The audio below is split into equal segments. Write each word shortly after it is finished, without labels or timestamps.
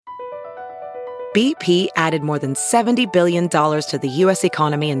BP added more than $70 billion to the U.S.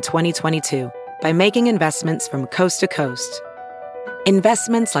 economy in 2022 by making investments from coast to coast.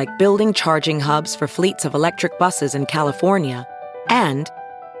 Investments like building charging hubs for fleets of electric buses in California and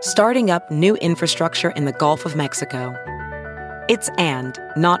starting up new infrastructure in the Gulf of Mexico. It's and,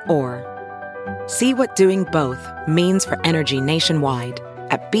 not or. See what doing both means for energy nationwide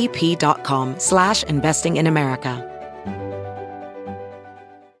at bp.com/investing in America.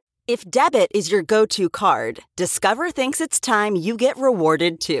 If debit is your go-to card, Discover thinks it's time you get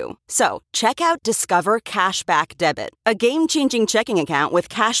rewarded too. So, check out Discover Cashback Debit, a game-changing checking account with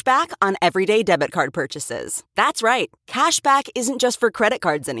cashback on everyday debit card purchases. That's right, cashback isn't just for credit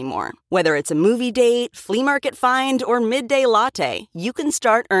cards anymore. Whether it's a movie date, flea market find, or midday latte, you can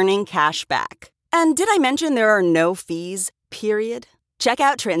start earning cash back. And did I mention there are no fees, period? Check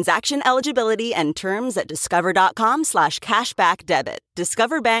out transaction eligibility and terms at discover.com/cashbackdebit.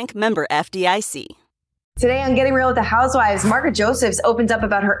 Discover Bank, member FDIC. Today on Getting Real with the Housewives, Margaret Josephs opens up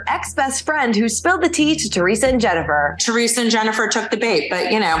about her ex-best friend who spilled the tea to Teresa and Jennifer. Teresa and Jennifer took the bait, but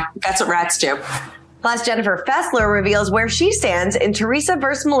that's what rats do. Plus, Jennifer Fessler reveals where she stands in Teresa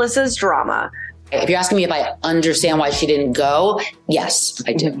versus Melissa's drama. If you're asking me if I understand why she didn't go, yes,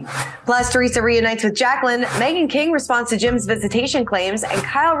 I do. Plus, Teresa reunites with Jacqueline, Meghan King responds to Jim's visitation claims, and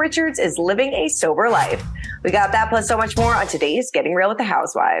Kyle Richards is living a sober life. We got that plus so much more on today's Getting Real with the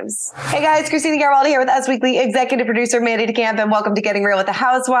Housewives. Hey guys, Christina Garwalda here with Us Weekly executive producer Mandy DeCamp, and welcome to Getting Real with the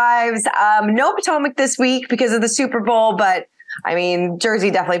Housewives. No Potomac this week because of the Super Bowl, but Jersey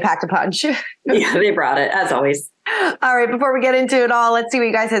definitely packed a punch. Yeah, they brought it, as always. All right, before we get into it all, let's see what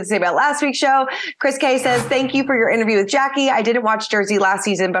you guys had to say about last week's show. Chris K says, thank you for your interview with Jackie. I didn't watch Jersey last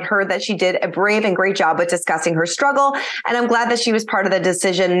season, but heard that she did a brave and great job with discussing her struggle. And I'm glad that she was part of the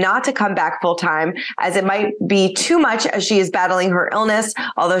decision not to come back full time, as it might be too much as she is battling her illness.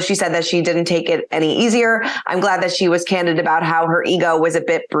 Although she said that she didn't take it any easier. I'm glad that she was candid about how her ego was a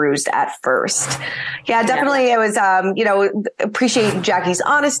bit bruised at first. Yeah, definitely. Yeah. It was, appreciate Jackie's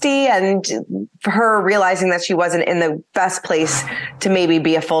honesty and for her realizing that she wasn't in the best place to maybe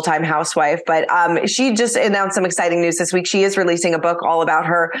be a full-time housewife. But she just announced some exciting news this week. She is releasing a book all about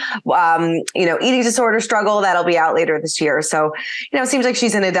her, eating disorder struggle that'll be out later this year. So, it seems like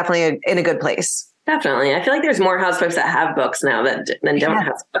she's definitely in a good place. Definitely. I feel like there's more housewives that have books now than don't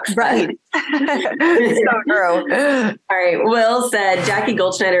have books. Right. So true. All right. Will said, Jackie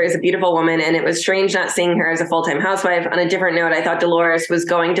Goldschneider is a beautiful woman, and it was strange not seeing her as a full-time housewife. On a different note, I thought Dolores was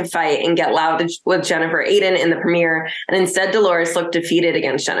going to fight and get loud with Jennifer Aiden in the premiere, and instead Dolores looked defeated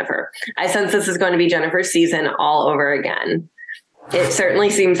against Jennifer. I sense this is going to be Jennifer's season all over again. It certainly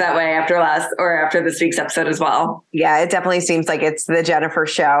seems that way after this week's episode as well. Yeah, it definitely seems like it's the Jennifer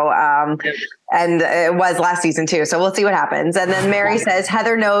show. And it was last season too. So we'll see what happens. And then Mary says,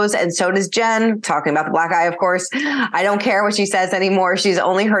 Heather knows, and so does Jen, talking about the black eye, of course. I don't care what she says anymore. She's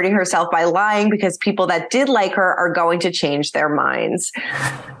only hurting herself by lying because people that did like her are going to change their minds.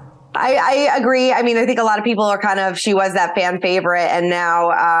 I agree. I think a lot of people are she was that fan favorite, and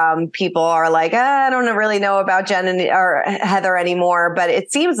now people are like, I don't really know about Jen or Heather anymore. But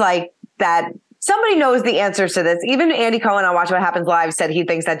it seems like that somebody knows the answers to this. Even Andy Cohen on Watch What Happens Live said he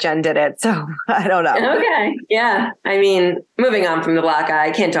thinks that Jen did it. So I don't know. Okay. Yeah. Moving on from the black eye.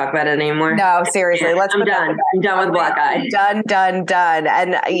 I can't talk about it anymore. No, seriously. I'm done. I'm done with black eye. Done.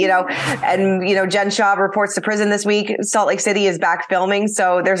 And, Jen Shaw reports to prison this week. Salt Lake City is back filming.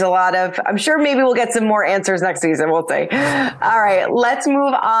 So there's a lot of, I'm sure maybe we'll get some more answers next season. We'll see. All right. Let's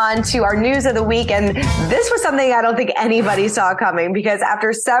move on to our news of the week. And this was something I don't think anybody saw coming, because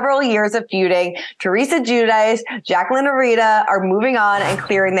after several years of feuding, Teresa Giudice, Jacqueline Arita are moving on and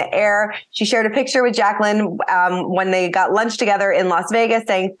clearing the air. She shared a picture with Jacqueline when they got lunch together in Las Vegas,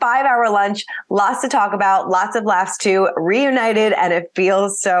 saying 5-hour lunch, lots to talk about, lots of laughs too, reunited, and it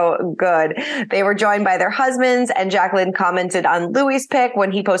feels so good. They were joined by their husbands, and Jacqueline commented on Louis' pic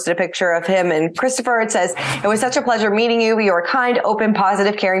when he posted a picture of him and Christopher. It says, it was such a pleasure meeting you. You're a kind, open,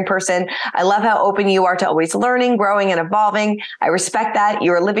 positive, caring person. I love how open you are to always learning, growing, and evolving. I respect that.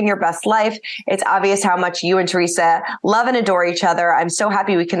 You are living your best life. It's obvious how much you and Teresa love and adore each other. I'm so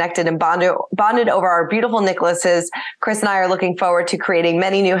happy we connected and bonded over our beautiful necklaces. Chris and I are looking forward to creating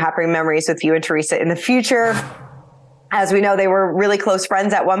many new happy memories with you and Teresa in the future. As we know, they were really close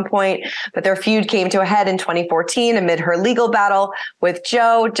friends at one point, but their feud came to a head in 2014 amid her legal battle with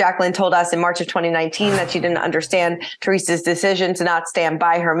Joe. Jacqueline told us in March of 2019 that she didn't understand Teresa's decision to not stand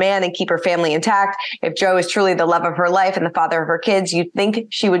by her man and keep her family intact. If Joe is truly the love of her life and the father of her kids, you'd think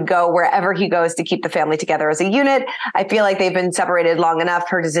she would go wherever he goes to keep the family together as a unit. I feel like they've been separated long enough.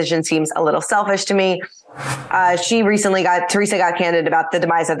 Her decision seems a little selfish to me. Teresa got candid about the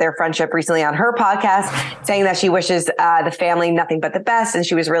demise of their friendship recently on her podcast, saying that she wishes the family nothing but the best, and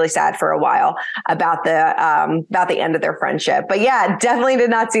she was really sad for a while about the end of their friendship. But yeah, definitely did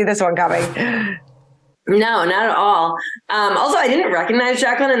not see this one coming. No, not at all. Also, I didn't recognize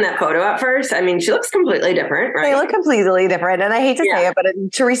Jacqueline in that photo at first. I mean, she looks completely different, right? They look completely different. And I hate to say it, but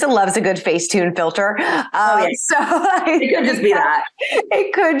Teresa loves a good Facetune filter. So it could just be that.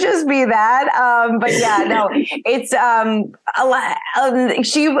 It could just be that. But yeah, no, it's a lot.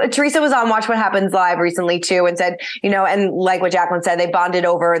 Teresa was on Watch What Happens Live recently too, and said, and like what Jacqueline said, they bonded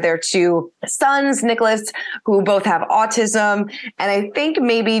over their two sons, Nicholas, who both have autism. And I think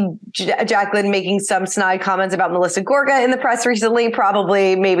maybe Jacqueline making some snide comments about Melissa Gorga in the press recently,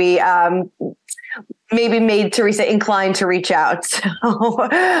 probably maybe made Teresa inclined to reach out. So,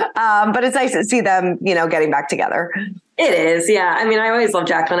 but it's nice to see them, getting back together. It is. Yeah. I mean, I always love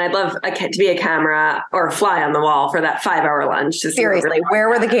Jacqueline. I'd love to be a camera or a fly on the wall for that 5-hour lunch. Seriously. Where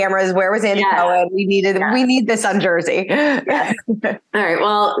were the cameras? Where was Andy Cohen? We need this on Jersey. Yes. All right.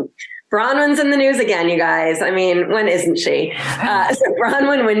 Well, Bronwyn's in the news again, you guys. I mean, when isn't she? So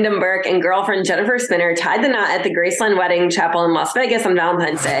Bronwyn Wyndham Burke and girlfriend Jennifer Spinner tied the knot at the Graceland Wedding Chapel in Las Vegas on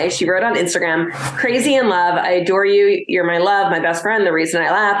Valentine's Day. She wrote on Instagram, "Crazy in love. I adore you. You're my love, my best friend, the reason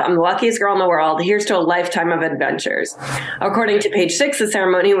I laugh. I'm the luckiest girl in the world. Here's to a lifetime of adventures." According to Page Six, the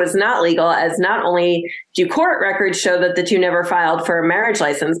ceremony was not legal, as not only do court records show that the two never filed for a marriage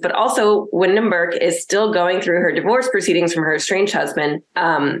license, but also Wyndham Burke is still going through her divorce proceedings from her estranged husband,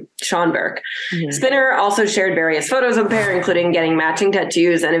 Sean Burke. Mm-hmm. Spinner also shared various photos of the pair, including getting matching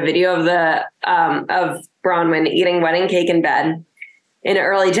tattoos and a video of Bronwyn eating wedding cake in bed. In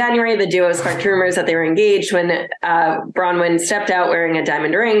early January, the duo sparked rumors that they were engaged when Bronwyn stepped out wearing a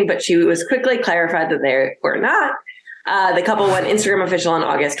diamond ring, but she was quickly clarified that they were not. The couple went Instagram official in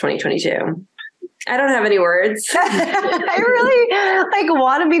August 2022. I don't have any words. I really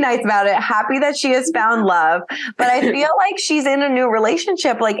want to be nice about it. Happy that she has found love, but I feel like she's in a new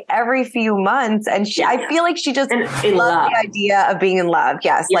relationship every few months, and I feel like she just loves the idea of being in love.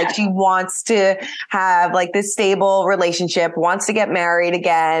 Yes, like she wants to have this stable relationship, wants to get married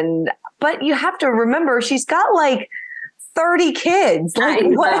again. But you have to remember, she's got 30 kids.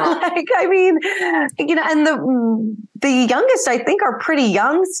 And the youngest I think are pretty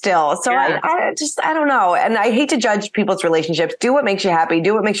young still. So I don't know. And I hate to judge people's relationships. Do what makes you happy.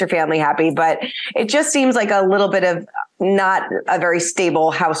 Do what makes your family happy. But it just seems like a little bit of not a very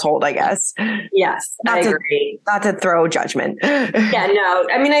stable household, I guess. Yes, I agree. Not to throw judgment. Yeah, no.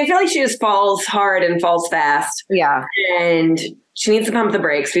 I mean, I feel like she just falls hard and falls fast. Yeah. And she needs to pump the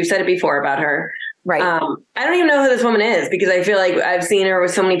brakes. We've said it before about her. Right. I don't even know who this woman is, because I feel like I've seen her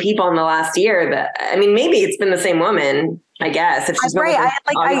with so many people in the last year that, I mean, maybe it's been the same woman, I guess. If she's right.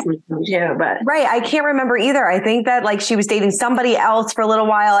 I can't remember either. I think that she was dating somebody else for a little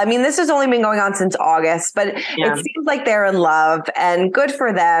while. I mean, this has only been going on since August, but it seems like they're in love, and good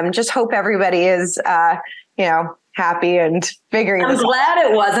for them. Just hope everybody is, happy and figuring I'm glad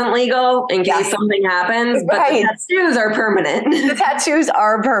it wasn't legal in case something happens, but the tattoos are permanent. The tattoos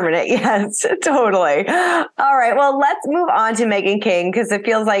are permanent. Yes, totally. All right. Well, let's move on to Meghan King, because it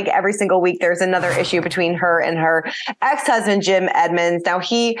feels like every single week there's another issue between her and her ex-husband, Jim Edmonds. Now,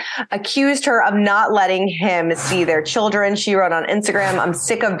 he accused her of not letting him see their children. She wrote on Instagram, "I'm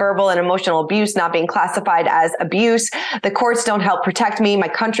sick of verbal and emotional abuse not being classified as abuse. The courts don't help protect me. My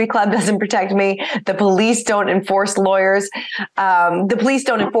country club doesn't protect me. The police don't enforce lawyers. The police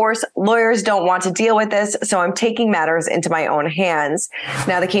don't enforce. Lawyers don't want to deal with this. So I'm taking matters into my own hands."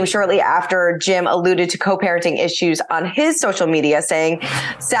 Now, that came shortly after Jim alluded to co-parenting issues on his social media, saying,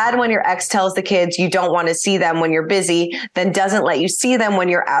 "Sad when your ex tells the kids you don't want to see them when you're busy, then doesn't let you see them when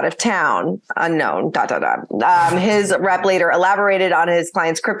you're out of town. Unknown. ... His rep later elaborated on his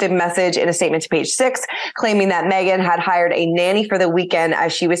client's cryptic message in a statement to Page Six, claiming that Meghan had hired a nanny for the weekend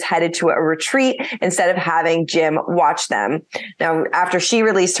as she was headed to a retreat instead of having Jim watch them. Now, after she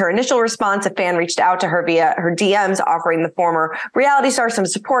released her initial response, a fan reached out to her via her DMs, offering the former reality star some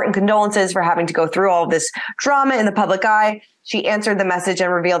support and condolences for having to go through all of this drama in the public eye. She answered the message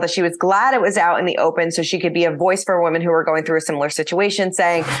and revealed that she was glad it was out in the open so she could be a voice for women who were going through a similar situation,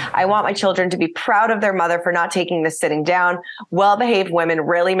 saying, "I want my children to be proud of their mother for not taking this sitting down. Well-behaved women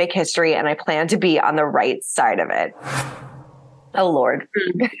rarely make history, and I plan to be on the right side of it." Oh, Lord.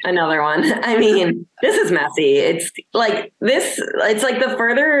 Another one. I mean, this is messy. It's like the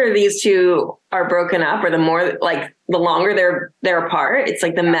further these two are broken up, or the more like the longer they're apart, it's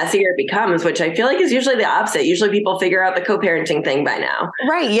like the messier it becomes, which I feel like is usually the opposite. Usually people figure out the co-parenting thing by now.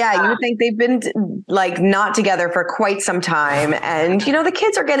 Right. Yeah. You would think they've been like not together for quite some time. And, you know, the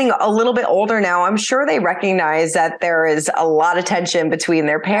kids are getting a little bit older now. I'm sure they recognize that there is a lot of tension between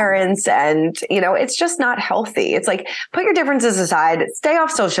their parents and, you know, it's just not healthy. It's like, put your differences aside, stay off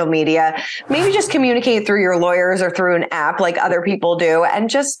social media, maybe just communicate through your lawyers or through an app like other people do, and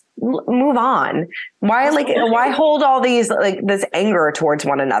just move on. Why hold all these, like this anger towards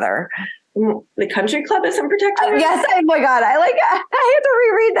one another? The country club isn't protecting. Yes. Oh my God. I have to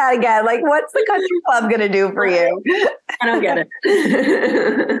reread that again. Like, what's the country club going to do for you? I don't get it.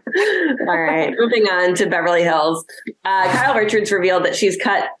 All right. Moving on to Beverly Hills. Kyle Richards revealed that she's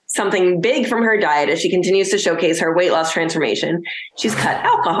cut something big from her diet as she continues to showcase her weight loss transformation. She's cut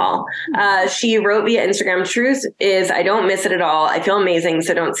alcohol. She wrote via Instagram, "Truth is, I don't miss it at all. I feel amazing,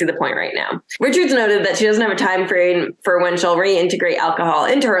 so don't see the point right now." Richards noted that she doesn't have a time frame for when she'll reintegrate alcohol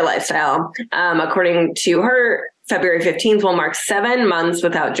into her lifestyle. According to her, February 15th will mark 7 months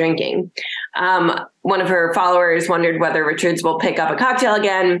without drinking. One of her followers wondered whether Richards will pick up a cocktail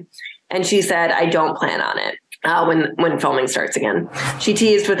again, and she said, "I don't plan on it." When filming starts again. She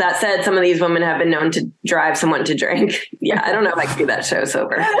teased, "With that said, some of these women have been known to drive someone to drink." Yeah, I don't know if I could do that show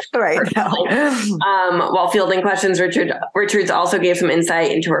sober. Right. While fielding questions, Richards also gave some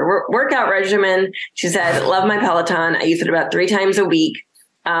insight into her workout regimen. She said, "Love my Peloton. I use it about 3 times a week.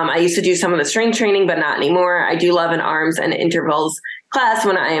 I used to do some of the strength training, but not anymore. I do love an arms and intervals class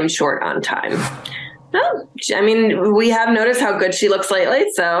when I am short on time." No, I mean, we have noticed how good she looks lately.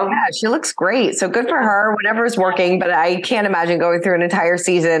 So yeah, she looks great. So good for her, whatever's working. But I can't imagine going through an entire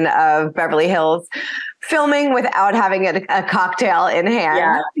season of Beverly Hills filming without having a cocktail in hand.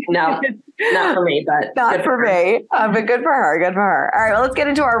 Yeah, no, not for me, but not for me. But good for her. Good for her. All right, well, let's get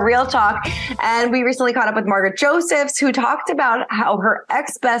into our real talk. And we recently caught up with Margaret Josephs, who talked about how her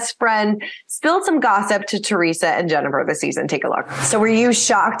ex-best friend spilled some gossip to Teresa and Jennifer this season. Take a look. So were you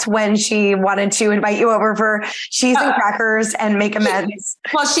shocked when she wanted to invite you over for cheese and crackers and make amends?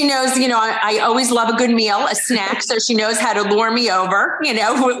 Well, she knows, you know, I always love a good meal, a snack. So she knows how to lure me over, you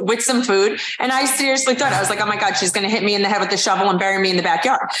know, with some food. And I seriously thought, I was like, oh my God, she's going to hit me in the head with the shovel and bury me in the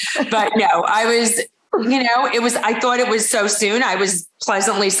backyard. But no, I was, you know, I thought it was so soon. I was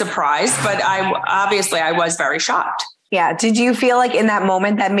pleasantly surprised, but I was very shocked. Yeah. Did you feel like in that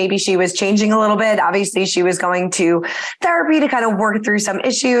moment that maybe she was changing a little bit? Obviously, she was going to therapy to kind of work through some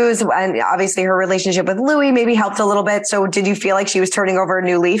issues. And obviously her relationship with Louis maybe helped a little bit. So did you feel like she was turning over a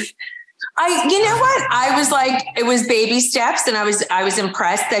new leaf? You know what? I was like, it was baby steps, and I was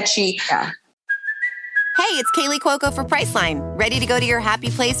impressed that she... Yeah. Hey, it's Kaylee Cuoco for Priceline. Ready to go to your happy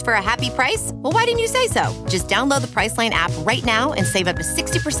place for a happy price? Well, why didn't you say so? Just download the Priceline app right now and save up to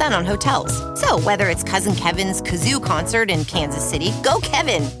 60% on hotels. So whether it's Cousin Kevin's Kazoo Concert in Kansas City, go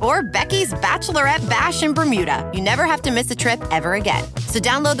Kevin, or Becky's Bachelorette Bash in Bermuda, you never have to miss a trip ever again. So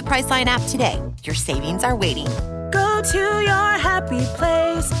download the Priceline app today. Your savings are waiting. Go to your happy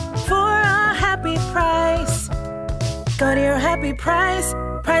place for a happy price. Go to your happy price,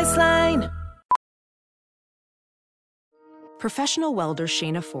 Priceline. Professional welder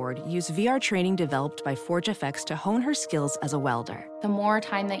Shayna Ford used VR training developed by ForgeFX to hone her skills as a welder. The more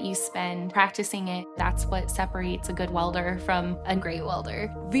time that you spend practicing it, that's what separates a good welder from a great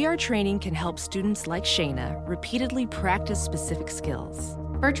welder. VR training can help students like Shayna repeatedly practice specific skills.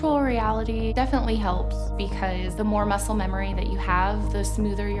 Virtual reality definitely helps because the more muscle memory that you have, the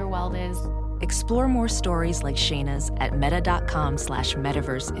smoother your weld is. Explore more stories like Shayna's at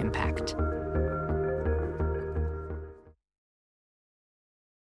meta.com/metaverseimpact.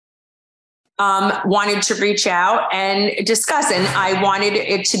 Wanted to reach out and discuss, and I wanted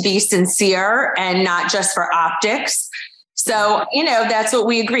it to be sincere and not just for optics. So, you know, that's what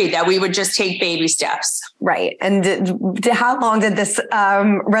we agreed, that we would just take baby steps. Right. And how long did this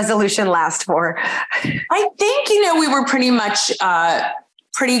resolution last for? I think, you know, we were pretty much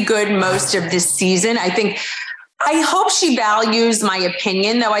pretty good most of this season. I hope she values my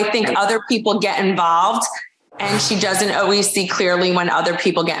opinion, though I think other people get involved. And she doesn't always see clearly when other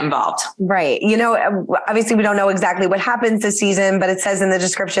people get involved. Right. You know, obviously we don't know exactly what happens this season, but it says in the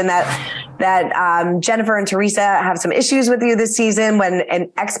description that Jennifer and Teresa have some issues with you this season when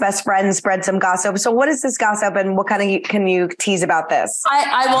an ex-best friend spread some gossip. So what is this gossip and what kind of can you tease about this?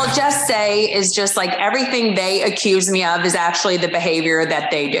 I will just say is just like everything they accuse me of is actually the behavior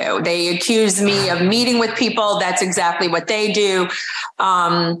that they do. They accuse me of meeting with people. That's exactly what they do.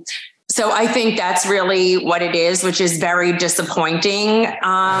 So I think that's really what it is, which is very disappointing.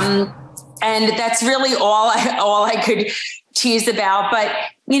 And that's really all I could tease about, but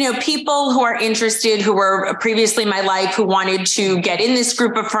people who are interested, who were previously in my life, who wanted to get in this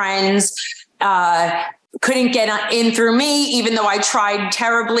group of friends, couldn't get in through me, even though I tried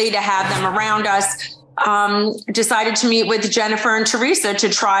terribly to have them around us. Decided to meet with Jennifer and Teresa to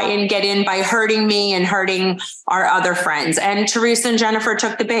try and get in by hurting me and hurting our other friends. And Teresa and Jennifer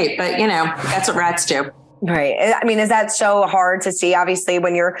took the bait, but that's what rats do. Right. I mean, is that so hard to see? Obviously,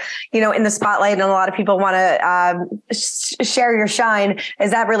 when you're, in the spotlight and a lot of people want to share your shine, is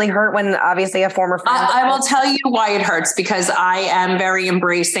that really hurt when obviously a former friend? I will tell you why it hurts, because I am very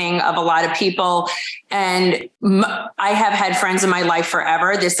embracing of a lot of people. And I have had friends in my life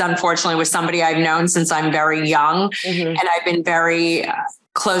forever. This, unfortunately, was somebody I've known since I'm very young. And I've been very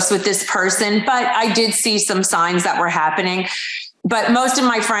close with this person. But I did see some signs that were happening. But most of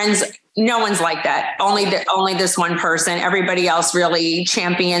my friends, no one's like that. Only this one person. Everybody else really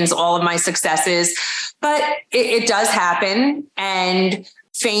champions all of my successes. But it does happen. And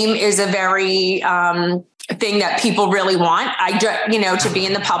fame is a very thing that people really want. To be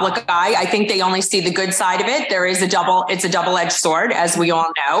in the public eye. I think they only see the good side of it. It's a double-edged sword, as we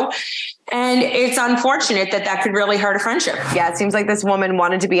all know. And it's unfortunate that could really hurt a friendship. Yeah, it seems like this woman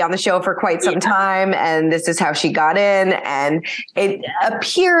wanted to be on the show for quite some time, and this is how she got in. And it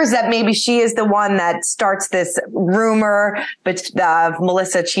appears that maybe she is the one that starts this rumor of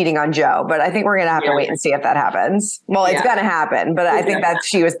Melissa cheating on Joe. But I think we're going to have to wait and see if that happens. Well, it's going to happen, but I think that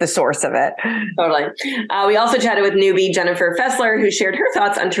she was the source of it. Totally. We also chatted with newbie Jennifer Fessler, who shared her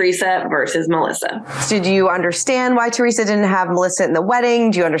thoughts on Teresa versus Melissa. Did you understand why Teresa didn't have Melissa in the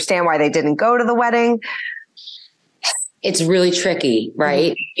wedding? Do you understand why they didn't go to the wedding? It's really tricky,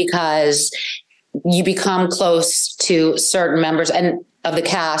 right? Because you become close to certain members and of the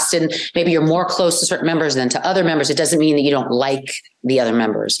cast, and maybe you're more close to certain members than to other members. It doesn't mean that you don't like the other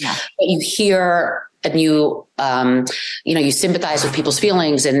members, but you hear and you sympathize with people's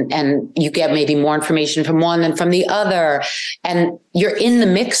feelings, and you get maybe more information from one than from the other. And you're in the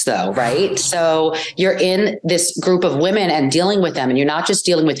mix though, right? So you're in this group of women and dealing with them. And you're not just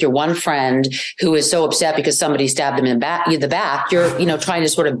dealing with your one friend who is so upset because somebody stabbed them in the back. You're, trying to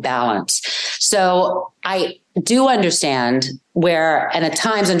sort of balance. So I do understand and at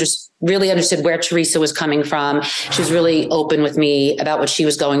times really understood where Teresa was coming from. She was really open with me about what she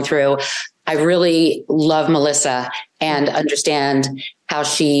was going through. I really love Melissa and understand how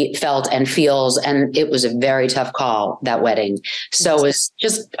she felt and feels. And it was a very tough call, that wedding. So it was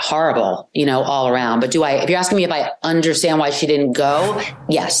just horrible, all around. But if you're asking me if I understand why she didn't go,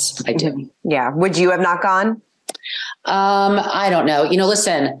 yes, I do. Yeah. Would you have not gone? I don't know.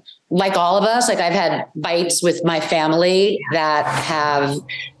 Listen, like all of us, I've had fights with my family that have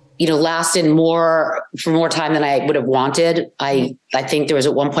lasted for more time than I would have wanted. I think there was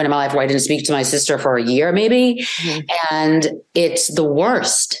at one point in my life where I didn't speak to my sister for a year, maybe. And it's the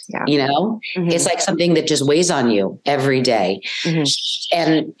worst, It's like something that just weighs on you every day.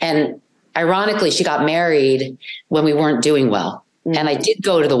 And ironically, she got married when we weren't doing well. And I did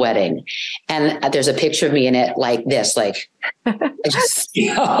go to the wedding, and there's a picture of me in it like this, just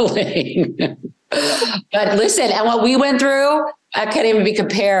yelling. But listen, and what we went through, I can't even be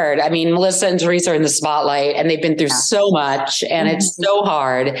compared. I mean, Melissa and Teresa are in the spotlight, and they've been through so much, and it's so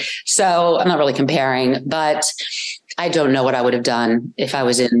hard. So I'm not really comparing, but I don't know what I would have done if I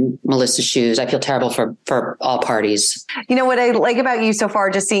was in Melissa's shoes. I feel terrible for all parties. What I like about you so far,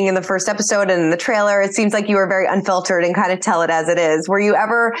 just seeing in the first episode and in the trailer, it seems like you were very unfiltered and kind of tell it as it is. Were you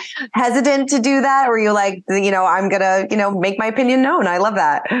ever hesitant to do that? Or were you like, I'm going to, make my opinion known? I love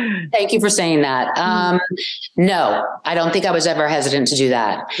that. Thank you for saying that. No, I don't think I was ever hesitant to do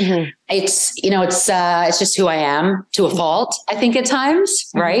that. It's just who I am to a fault, I think at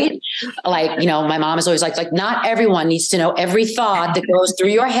times, right? My mom is always like not everyone needs to know every thought that goes through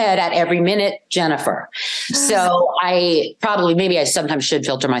your head at every minute, Jennifer. So I sometimes should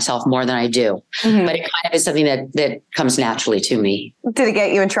filter myself more than I do, but it kind of is something that comes naturally to me. Did it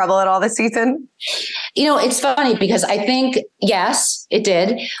get you in trouble at all this season? It's funny because I think, yes, it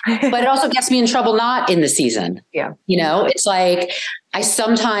did, but it also gets me in trouble not in the season. Yeah. It's like I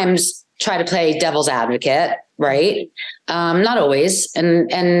sometimes try to play devil's advocate, right? Not always.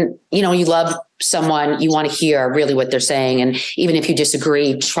 And you love someone, you want to hear really what they're saying. And even if you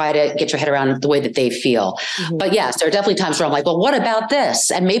disagree, try to get your head around the way that they feel. But yes, there are definitely times where I'm like, well, what about this?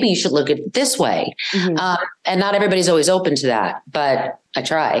 And maybe you should look at it this way. And not everybody's always open to that, but I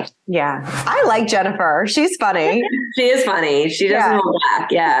try. Yeah. I like Jennifer. She's funny. She is funny. She doesn't hold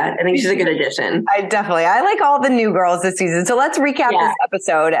back. Yeah. I think she's a good addition. I like all the new girls this season. So let's recap this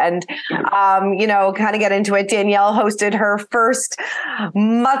episode and, kind of get into it. Danielle hosted her first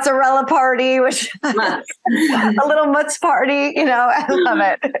mozzarella party, which a little mutz party, I love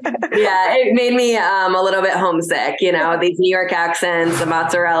it. Yeah, it made me a little bit homesick, these New York accents, the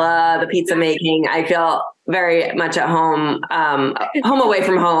mozzarella, the pizza making. I feel very much at home, home away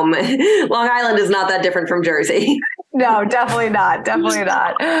from home. Long Island is not that different from Jersey. No, definitely not. Definitely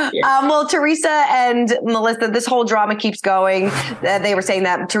not. Yeah. Well, Teresa and Melissa, this whole drama keeps going. They were saying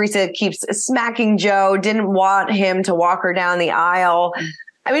that Teresa keeps smacking Joe, didn't want him to walk her down the aisle.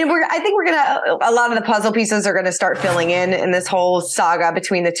 I mean, I think a lot of the puzzle pieces are going to start filling in this whole saga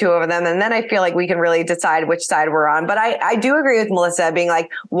between the two of them. And then I feel like we can really decide which side we're on. But I do agree with Melissa being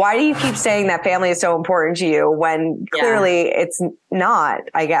like, why do you keep saying that family is so important to you when clearly it's not,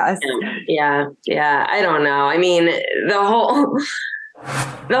 I guess. Yeah. I don't know. I mean, the whole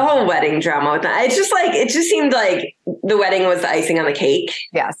wedding drama with that, it just seemed like the wedding was the icing on the cake.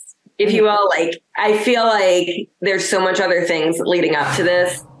 Yes. If you will, I feel like there's so much other things leading up to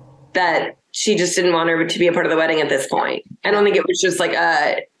this that she just didn't want her to be a part of the wedding at this point. I don't think it was just like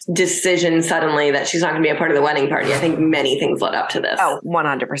a decision suddenly that she's not going to be a part of the wedding party. I think many things led up to this. Oh,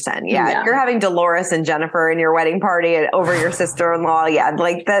 100%. Yeah. You're having Dolores and Jennifer in your wedding party over your sister-in-law. Yeah.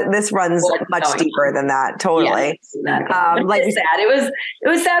 This runs much deeper than that. Totally. Yeah, exactly. It's sad. It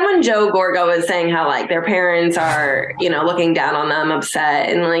was sad when Joe Gorga was saying how their parents are, looking down on them, upset.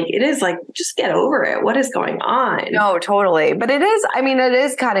 And it is just get over it. What is going on? No, totally. But it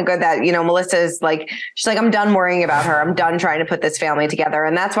is kind of good that, Melissa's she's like, I'm done worrying about her. I'm done trying to put this family together.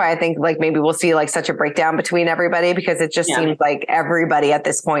 And that's why I think maybe we'll see such a breakdown between everybody, because it just seems like everybody at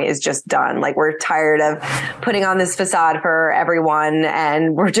this point is just done. We're tired of putting on this facade for everyone,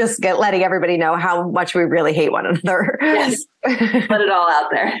 and we're just letting everybody know how much we really hate one another. Yes. Let it all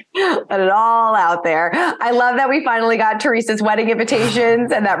out there. Let it all out there. I love that we finally got Teresa's wedding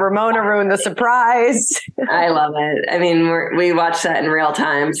invitations and that Ramona ruined the surprise. I love it. I mean, we watched that in real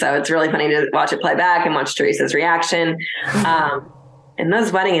time, so it's really funny to watch it play back and watch Teresa's reaction. And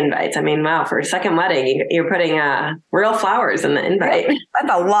those wedding invites, I mean, wow, for a second wedding, you're putting real flowers in the invite.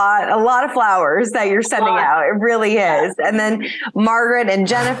 That's a lot of flowers that you're sending out. It really is. And then Margaret and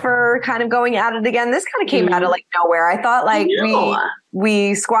Jennifer kind of going at it again. This kind of came out of nowhere. I thought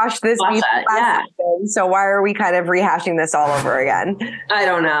we squashed this beef last season, so why are we kind of rehashing this all over again? I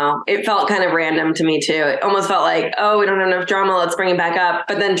don't know. It felt kind of random to me too. It almost felt like, oh, we don't have enough drama, let's bring it back up.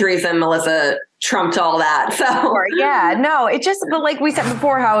 But then Teresa and Melissa trumped all that. So but like we said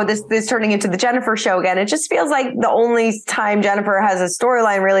before, how this turning into the Jennifer show again, it just feels like the only time Jennifer has a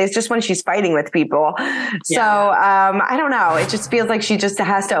storyline really is just when she's fighting with people. Yeah. So I don't know. It just feels like she just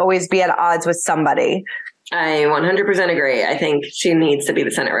has to always be at odds with somebody. I 100% agree. I think she needs to be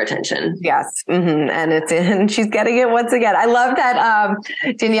the center of attention. Yes. Mm-hmm. And she's getting it once again. I love that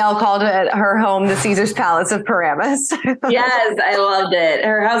Danielle called her home the Caesar's Palace of Paramus. Yes, I loved it.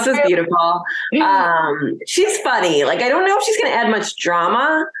 Her house was beautiful. She's funny. I don't know if she's going to add much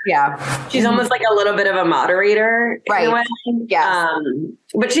drama. Yeah. She's almost like a little bit of a moderator. Right. In a way. Yes.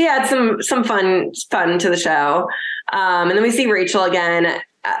 But she had some fun to the show. And then we see Rachel again.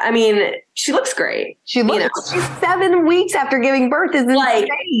 I mean, she looks great. She's 7 weeks after giving birth is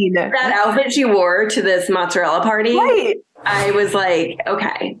insane. That outfit she wore to this mozzarella party. Right. I was like,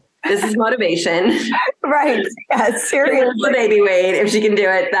 okay, this is motivation. Right. Yes, seriously. The baby weight if she can do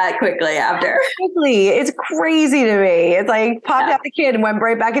it that quickly after. It's crazy to me. It's like popped out the kid and went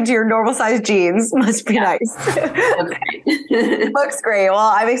right back into your normal size jeans. Must be nice. Looks great. Looks great. Well,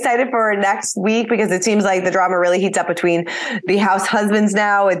 I'm excited for next week because it seems like the drama really heats up between the house husbands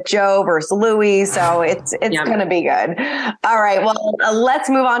now with Joe versus Louis. So it's going to be good. All right. Well, let's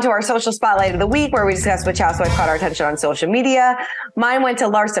move on to our social spotlight of the week, where we discuss which housewife caught our attention on social media. Mine went to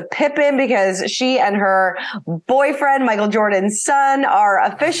Larsa Pippen because she and her boyfriend, Michael Jordan's son, are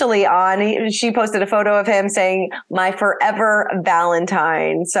officially on. She posted a photo of him saying, "My forever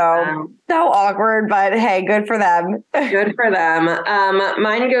Valentine." So awkward, but hey, good for them. Good for them.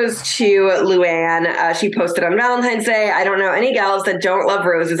 Mine goes to Luann. She posted on Valentine's Day, "I don't know any gals that don't love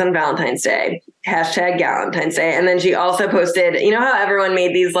roses on Valentine's Day. Hashtag Galentine's Day." And then she also posted, you know how everyone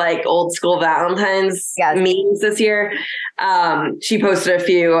made these old school Valentine's memes this year? She posted a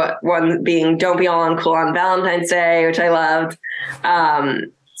few, one being "Don't be all uncool on Valentine's Day," which I loved.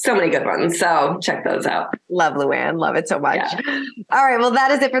 So many good ones. So check those out. Love Luann. Love it so much. Yeah. All right. Well,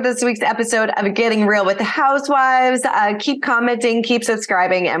 that is it for this week's episode of Getting Real with the Housewives. Keep commenting, keep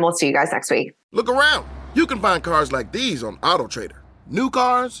subscribing, and we'll see you guys next week. Look around. You can find cars like these on AutoTrader. New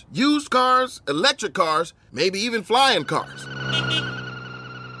cars, used cars, electric cars, maybe even flying cars.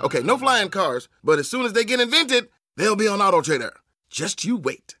 Okay, no flying cars, but as soon as they get invented, they'll be on AutoTrader. Just you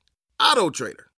wait. AutoTrader.